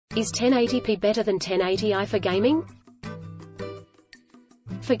Is 1080p better than 1080i for gaming?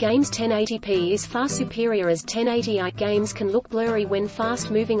 For games 1080p is far superior as 1080i games can look blurry when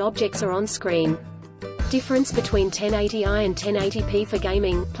fast-moving objects are on screen. Difference between 1080i and 1080p for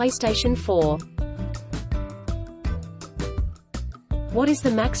gaming, PlayStation 4. What is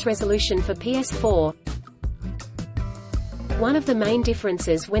the max resolution for PS4? One of the main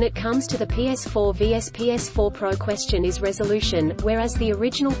differences when it comes to the PS4 vs PS4 Pro question is resolution. Whereas the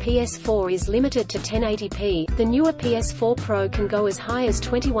original PS4 is limited to 1080p, the newer PS4 Pro can go as high as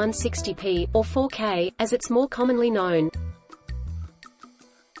 2160p, or 4K, as it's more commonly known.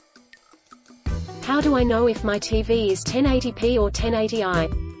 How do I know if my TV is 1080p or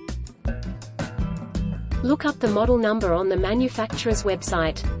 1080i? Look up the model number on the manufacturer's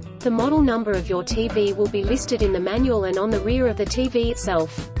website. The model number of your TV will be listed in the manual and on the rear of the TV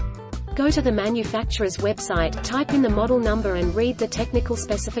itself. Go to the manufacturer's website, type in the model number and read the technical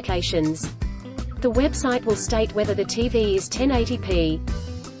specifications. The website will state whether the TV is 1080p.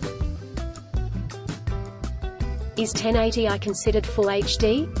 Is 1080i considered Full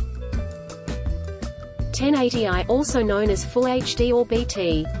HD? 1080i, also known as Full HD or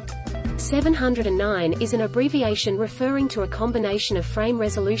BT. 709 is an abbreviation referring to a combination of frame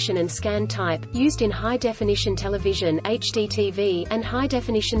resolution and scan type, used in high-definition television (HDTV) and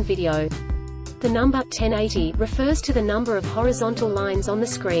high-definition video. The number 1080 refers to the number of horizontal lines on the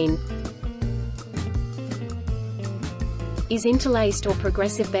screen. Is interlaced or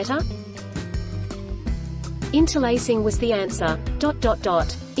progressive better? Interlacing was the answer.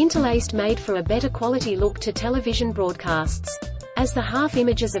 Interlaced made for a better quality look to television broadcasts. As the half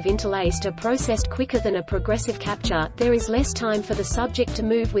images of interlaced are processed quicker than a progressive capture, there is less time for the subject to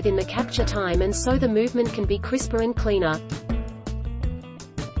move within the capture time, and so the movement can be crisper and cleaner.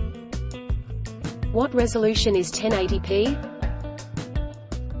 What resolution is 1080p?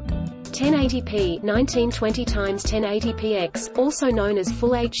 1080p 1920 x 1080px, also known as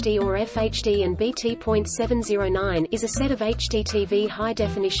Full HD or FHD and BT.709, is a set of HDTV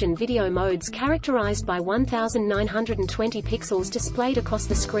high-definition video modes characterized by 1920 pixels displayed across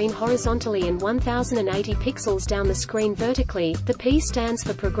the screen horizontally and 1080 pixels down the screen vertically. The P stands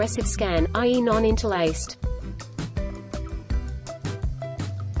for progressive scan, i.e. non-interlaced.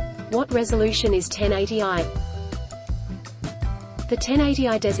 What resolution is 1080i? The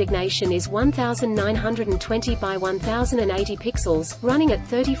 1080i designation is 1920 by 1080 pixels, running at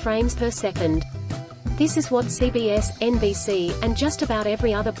 30 frames per second. This is what CBS, NBC, and just about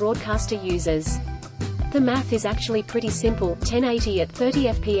every other broadcaster uses. The math is actually pretty simple. 1080 at 30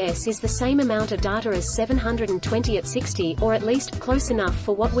 fps is the same amount of data as 720 at 60, or at least, close enough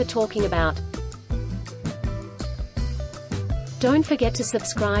for what we're talking about. Don't forget to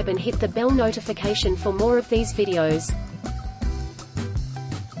subscribe and hit the bell notification for more of these videos.